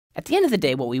At the end of the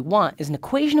day, what we want is an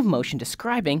equation of motion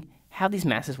describing how these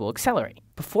masses will accelerate.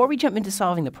 Before we jump into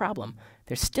solving the problem,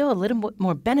 there's still a little bit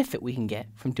more benefit we can get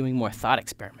from doing more thought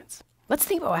experiments. Let's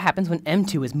think about what happens when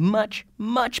M2 is much,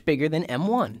 much bigger than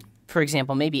M1. For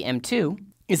example, maybe M2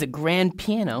 is a grand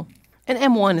piano and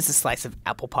M1 is a slice of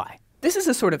apple pie. This is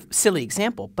a sort of silly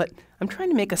example, but I'm trying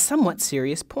to make a somewhat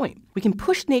serious point. We can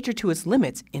push nature to its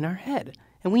limits in our head,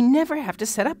 and we never have to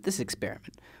set up this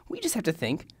experiment. We just have to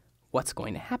think, what's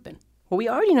going to happen? Well, we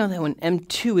already know that when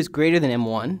M2 is greater than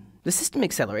M1, the system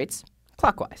accelerates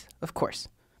clockwise, of course.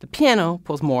 The piano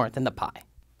pulls more than the pie,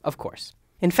 of course.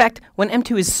 In fact, when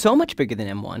M2 is so much bigger than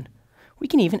M1, we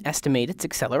can even estimate its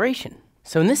acceleration.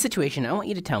 So in this situation, I want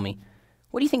you to tell me,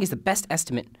 what do you think is the best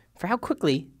estimate for how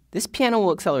quickly this piano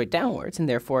will accelerate downwards, and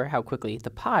therefore how quickly the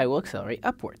pie will accelerate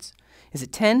upwards? Is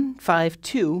it 10, 5,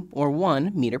 2, or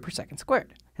 1 meter per second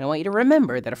squared? And I want you to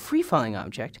remember that a free-falling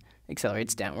object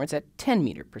accelerates downwards at 10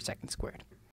 meters per second squared.